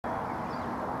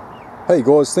Hey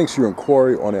guys, thanks for your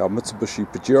inquiry on our Mitsubishi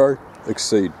Pajero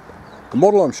Exceed. The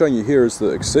model I'm showing you here is the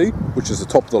Exceed, which is the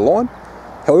top of the line.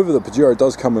 However, the Pajero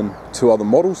does come in two other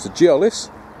models, the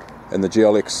GLS and the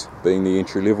GLX being the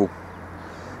entry level.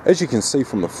 As you can see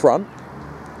from the front,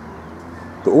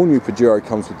 the all-new Pajero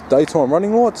comes with daytime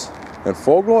running lights and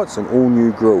fog lights and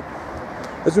all-new grille.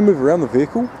 As we move around the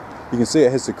vehicle, you can see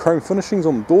it has the chrome finishings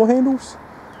on the door handles,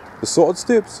 the side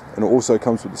steps, and it also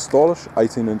comes with the stylish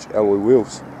 18-inch alloy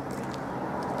wheels.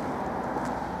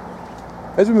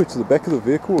 As we move to the back of the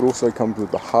vehicle, it also comes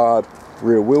with the hard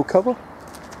rear wheel cover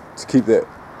to keep that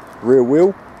rear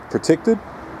wheel protected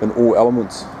in all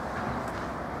elements.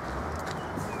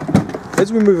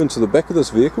 As we move into the back of this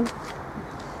vehicle,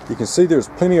 you can see there's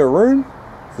plenty of room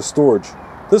for storage.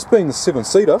 This being the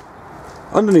 7-seater,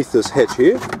 underneath this hatch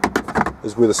here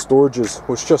is where the storage is,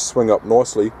 which just swing up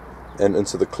nicely and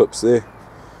into the clips there.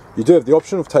 You do have the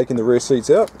option of taking the rear seats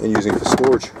out and using for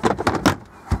storage.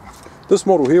 This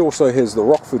model here also has the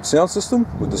Rockford sound system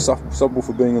with the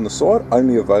subwoofer being on the side,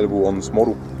 only available on this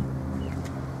model.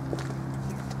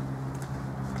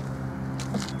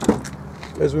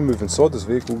 As we move inside this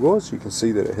vehicle, guys, you can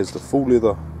see that it has the full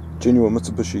leather genuine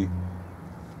Mitsubishi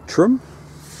trim.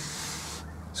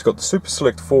 It's got the Super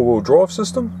Select 4-wheel drive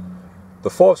system, the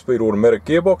 5-speed automatic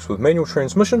gearbox with manual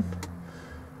transmission,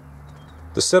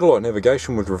 the satellite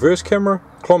navigation with reverse camera,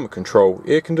 climate control,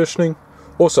 air conditioning.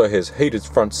 Also has heated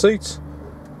front seats,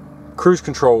 cruise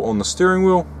control on the steering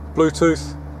wheel,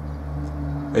 Bluetooth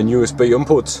and USB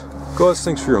inputs. Guys,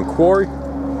 thanks for your inquiry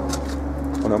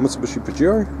on our Mitsubishi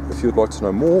Pajero. If you'd like to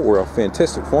know more or our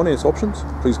fantastic finance options,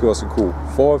 please give us a call,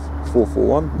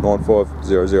 5441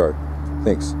 9500.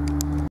 Thanks.